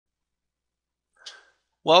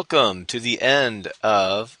Welcome to the end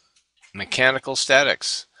of Mechanical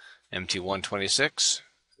Statics, MT126,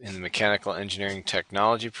 in the Mechanical Engineering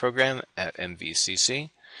Technology program at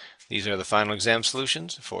MVCC. These are the final exam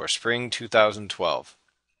solutions for spring 2012.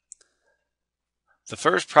 The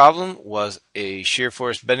first problem was a shear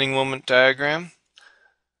force bending moment diagram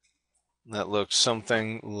that looked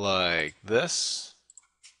something like this.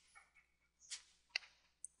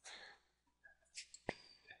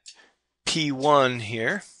 P1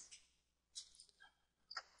 here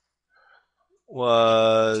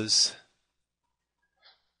was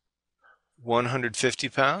 150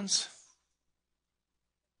 pounds.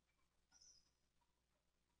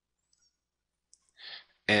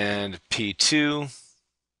 And P2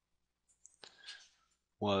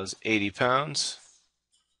 was 80 pounds.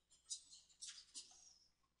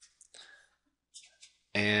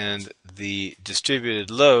 And the distributed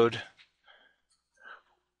load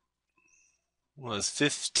was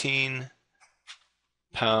 15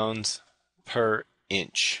 pounds per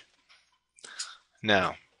inch.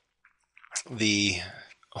 Now, the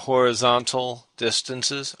horizontal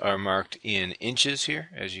distances are marked in inches here,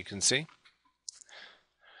 as you can see.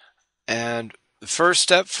 And the first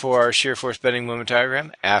step for our shear force bending moment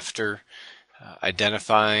diagram, after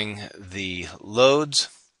identifying the loads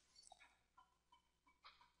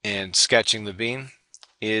and sketching the beam,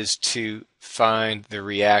 is to find the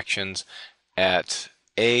reactions at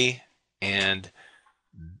A and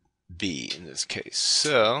B in this case.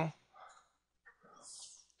 So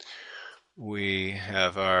we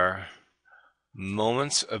have our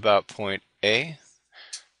moments about point A.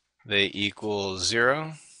 They equal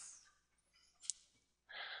 0.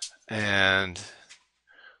 And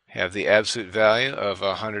have the absolute value of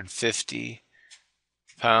 150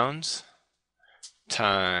 pounds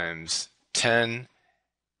times 10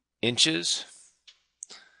 inches.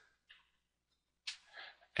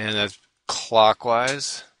 And that's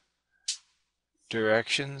clockwise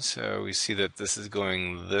direction. So we see that this is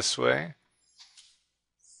going this way.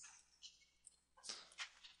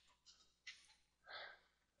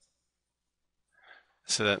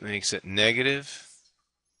 So that makes it negative.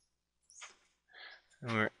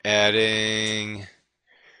 And we're adding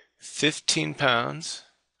 15 pounds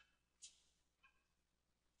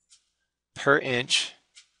per inch.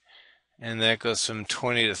 And that goes from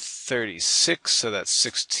 20 to 36, so that's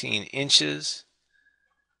 16 inches.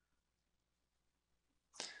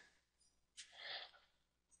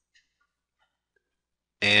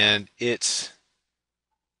 And its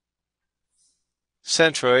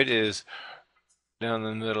centroid is down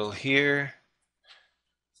the middle here,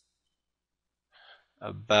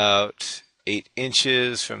 about 8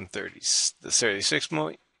 inches from the 36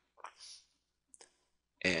 point,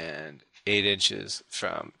 and 8 inches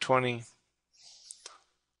from 20.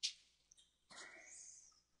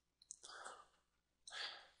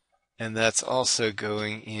 And that's also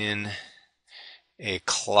going in a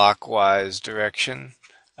clockwise direction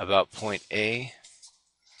about point A.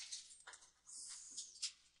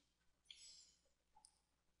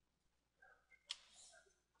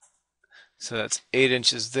 So that's 8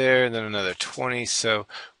 inches there, and then another 20. So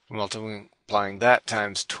we're multiplying that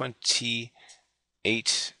times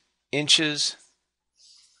 28 inches.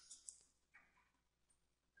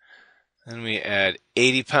 Then we add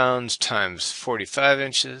 80 pounds times 45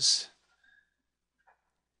 inches.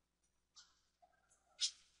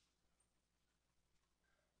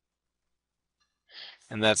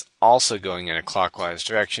 And that's also going in a clockwise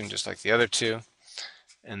direction, just like the other two.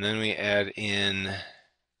 And then we add in,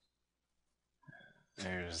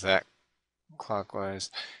 there's that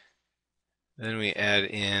clockwise. Then we add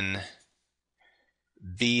in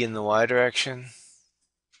B in the Y direction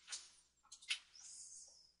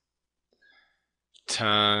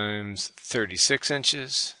times 36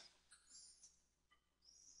 inches.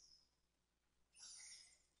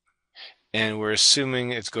 And we're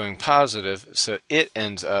assuming it's going positive, so it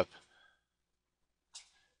ends up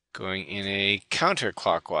going in a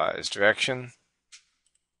counterclockwise direction.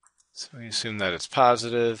 So we assume that it's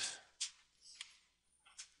positive.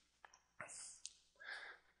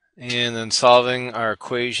 And then solving our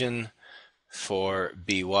equation for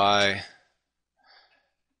By.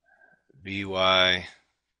 By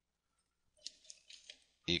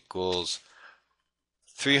equals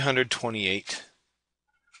 328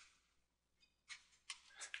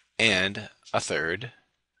 and a third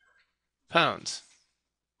pounds.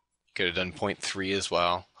 Could have done 0.3 as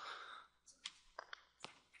well.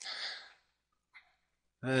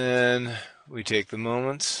 Then we take the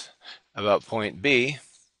moments about point B.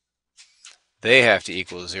 They have to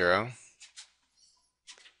equal 0.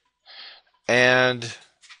 And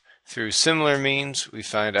Through similar means, we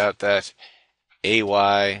find out that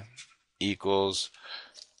AY equals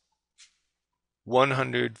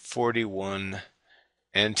 141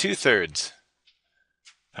 2/3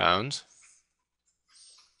 pounds.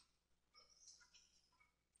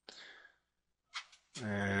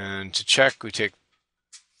 And to check, we take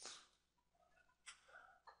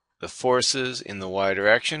the forces in the y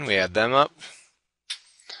direction, we add them up,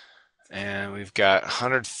 and we've got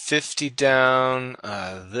 150 down.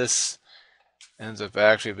 This ends up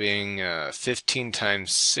actually being 15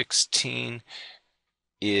 times 16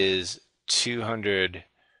 is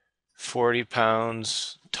 240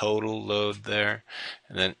 pounds total load there,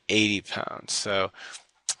 and then 80 pounds. So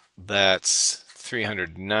that's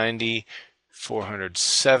 390,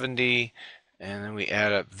 470, and then we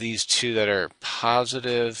add up these two that are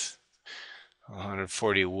positive.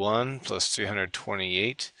 141 plus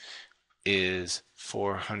 328 is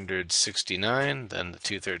 469. Then the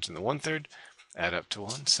 2/3 and the 1/3 add up to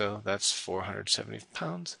 1, so that's 470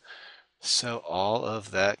 pounds. So all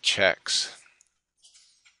of that checks,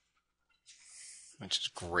 which is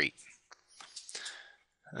great.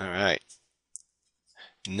 All right.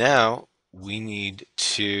 Now we need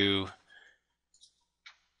to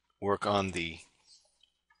work on the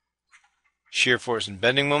shear force and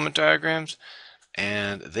bending moment diagrams,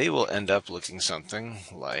 and they will end up looking something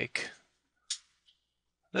like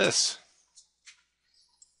this.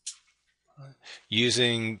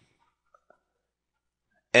 Using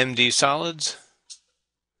MD solids,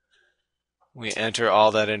 we enter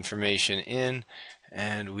all that information in,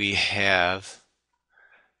 and we have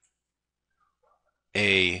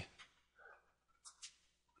a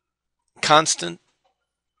constant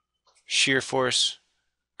shear force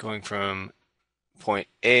going from point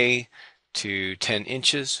A to 10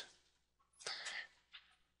 inches.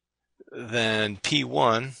 Then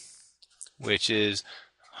P1, which is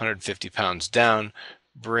 150 pounds down,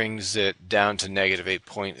 brings it down to negative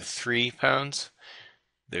 8.3 pounds.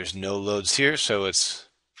 There's no loads here, so it's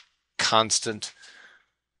constant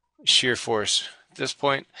shear force at this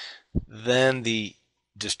point. Then the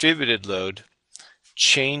distributed load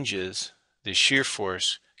changes the shear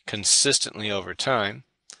force consistently over time.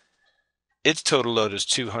 Its total load is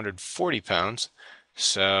 240 pounds,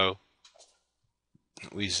 so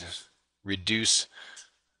we reduce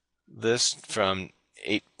this from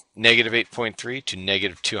negative 8.3 to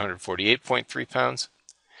negative 248.3 pounds.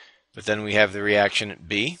 But then we have the reaction at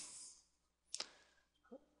B,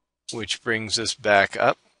 which brings us back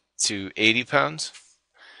up to 80 pounds.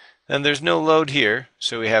 Then there's no load here,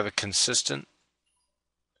 so we have a consistent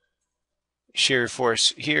shear force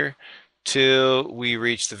here till we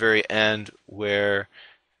reach the very end where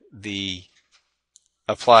the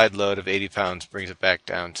applied load of 80 pounds brings it back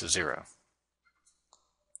down to 0.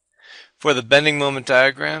 For the bending moment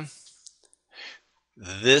diagram,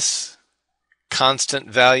 this constant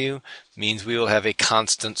value means we will have a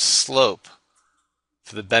constant slope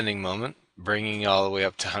for the bending moment, bringing it all the way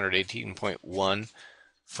up to 118.1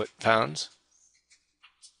 foot-pounds.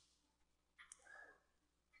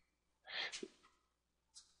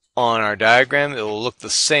 On our diagram, it will look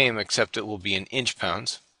the same, except it will be in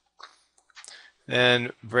inch-pounds.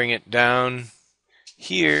 Then bring it down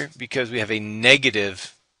here, because we have a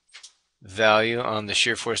negative value on the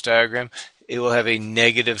shear force diagram, it will have a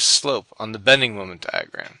negative slope on the bending moment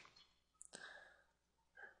diagram.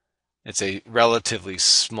 It's a relatively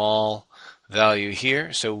small value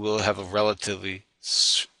here, so we'll have a relatively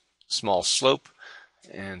small slope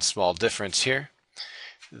and small difference here.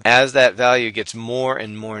 As that value gets more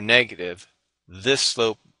and more negative, this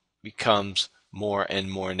slope becomes more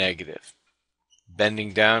and more negative,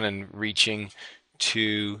 bending down and reaching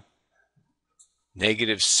to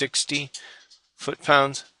negative 60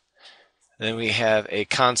 foot-pounds. Then we have a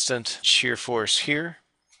constant shear force here,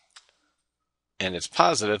 and it's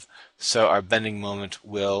positive, so our bending moment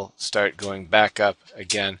will start going back up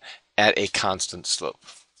again at a constant slope.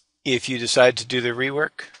 If you decide to do the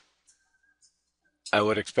rework, I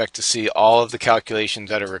would expect to see all of the calculations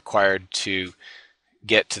that are required to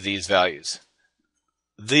get to these values.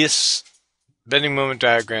 This bending moment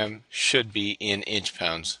diagram should be in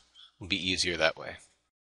inch-pounds. It will be easier that way.